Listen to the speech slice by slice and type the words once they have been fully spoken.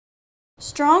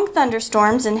Strong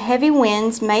thunderstorms and heavy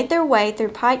winds made their way through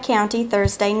Pike County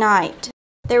Thursday night.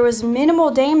 There was minimal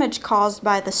damage caused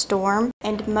by the storm,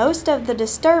 and most of the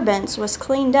disturbance was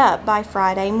cleaned up by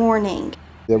Friday morning.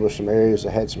 There were some areas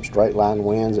that had some straight line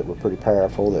winds that were pretty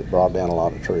powerful that brought down a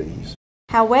lot of trees.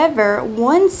 However,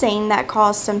 one scene that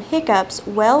caused some hiccups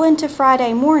well into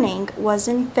Friday morning was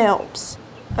in Phelps.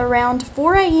 Around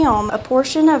 4 a.m., a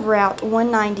portion of Route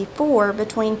 194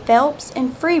 between Phelps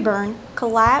and Freeburn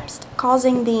collapsed,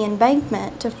 causing the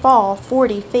embankment to fall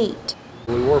 40 feet.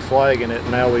 We were flagging it,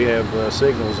 and now we have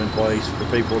signals in place for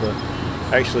people to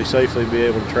actually safely be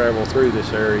able to travel through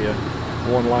this area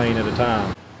one lane at a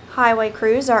time. Highway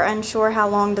crews are unsure how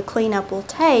long the cleanup will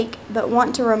take, but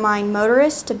want to remind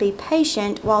motorists to be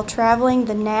patient while traveling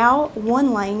the now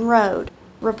one-lane road.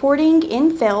 Reporting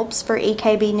in Phelps for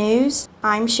EKB News,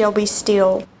 I'm Shelby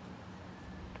Steele.